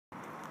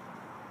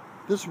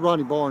This is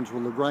Ronnie Barnes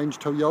with Lagrange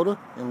Toyota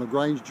in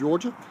Lagrange,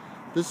 Georgia.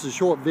 This is a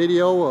short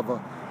video of a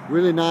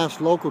really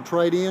nice local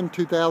trade-in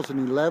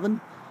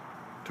 2011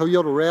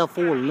 Toyota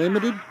RAV4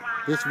 Limited.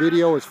 This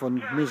video is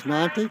from Ms.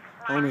 90.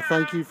 I want to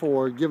thank you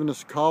for giving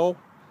us a call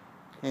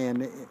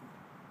and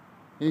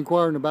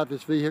inquiring about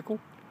this vehicle.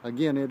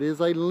 Again, it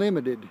is a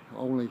limited,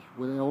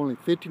 with only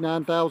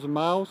 59,000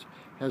 miles.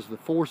 Has the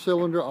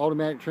 4-cylinder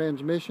automatic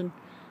transmission.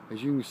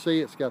 As you can see,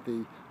 it's got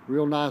the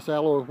real nice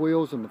alloy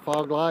wheels and the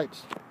fog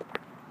lights.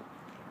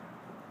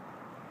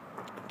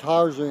 The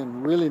tires are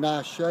in really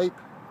nice shape.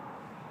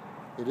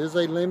 It is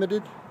a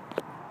limited.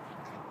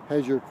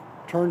 Has your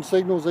turn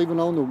signals even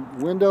on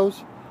the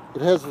windows.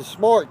 It has the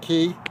smart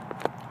key.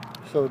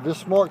 So this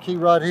smart key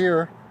right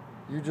here,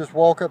 you just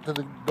walk up to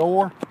the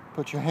door,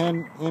 put your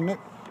hand in it,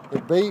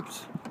 it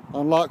beeps,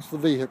 unlocks the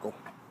vehicle.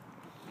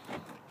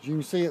 As you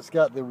can see, it's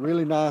got the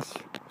really nice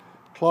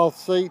cloth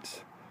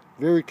seats,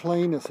 very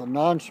clean. It's a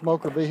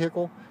non-smoker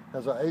vehicle.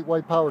 Has an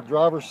 8-way power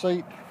driver's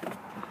seat.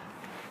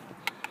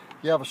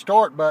 You have a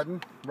start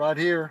button right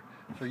here,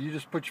 so you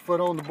just put your foot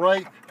on the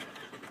brake,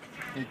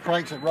 it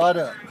cranks it right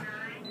up.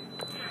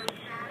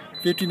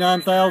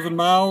 59,000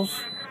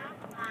 miles.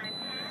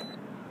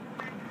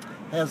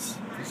 It's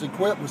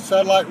equipped with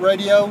satellite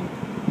radio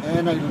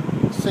and a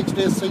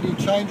 6-disc CD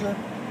changer,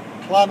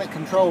 climate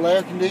control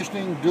air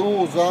conditioning,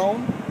 dual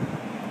zone.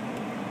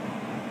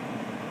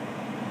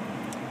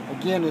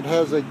 Again, it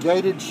has a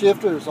gated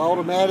shifter, it's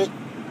automatic,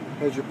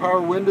 has your power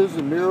windows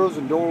and mirrors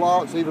and door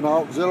locks, even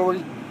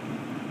auxiliary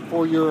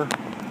for your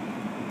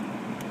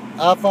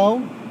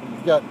iPhone.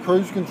 You've got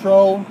cruise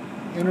control,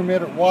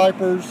 intermittent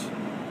wipers,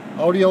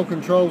 audio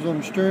controls on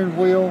the steering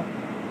wheel,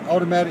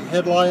 automatic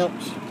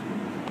headlamps.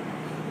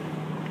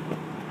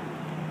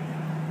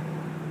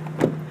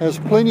 Has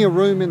plenty of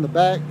room in the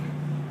back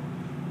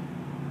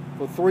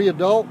for 3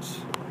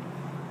 adults.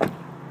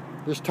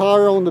 This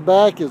tire on the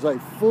back is a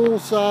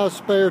full-size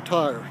spare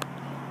tire.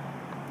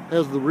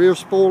 Has the rear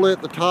spoiler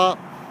at the top.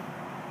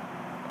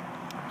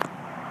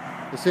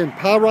 It's in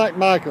pyrite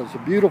mica. It's a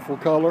beautiful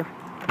color.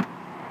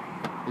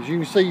 As you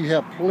can see, you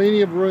have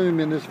plenty of room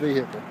in this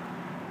vehicle.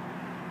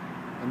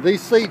 And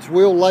these seats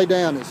will lay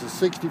down. It's a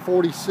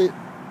 60/40 seat,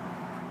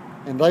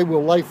 and they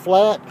will lay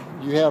flat.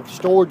 You have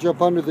storage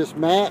up under this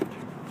mat.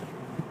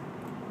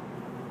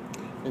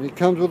 And it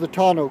comes with a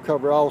tonneau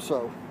cover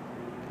also.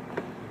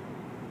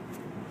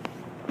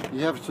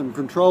 You have some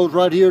controls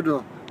right here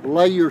to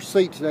lay your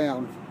seats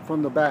down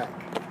from the back.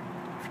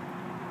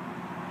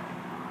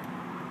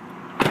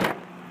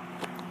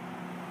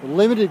 The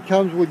Limited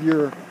comes with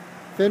your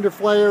fender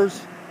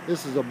flares.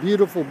 This is a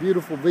beautiful,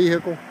 beautiful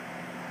vehicle.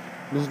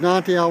 Ms.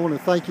 90, I want to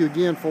thank you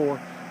again for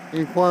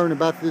inquiring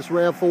about this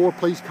RAV4.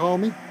 Please call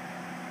me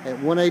at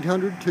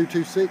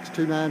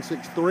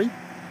 1-800-226-2963.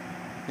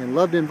 And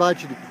love to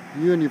invite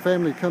you and your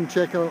family to come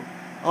check out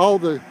all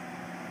the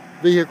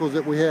vehicles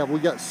that we have. We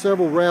got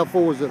several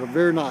RAV4s that are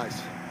very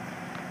nice.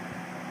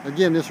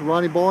 Again, this is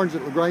Ronnie Barnes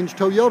at Lagrange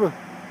Toyota.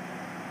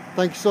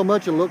 Thank you so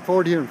much and look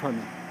forward to hearing from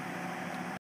you.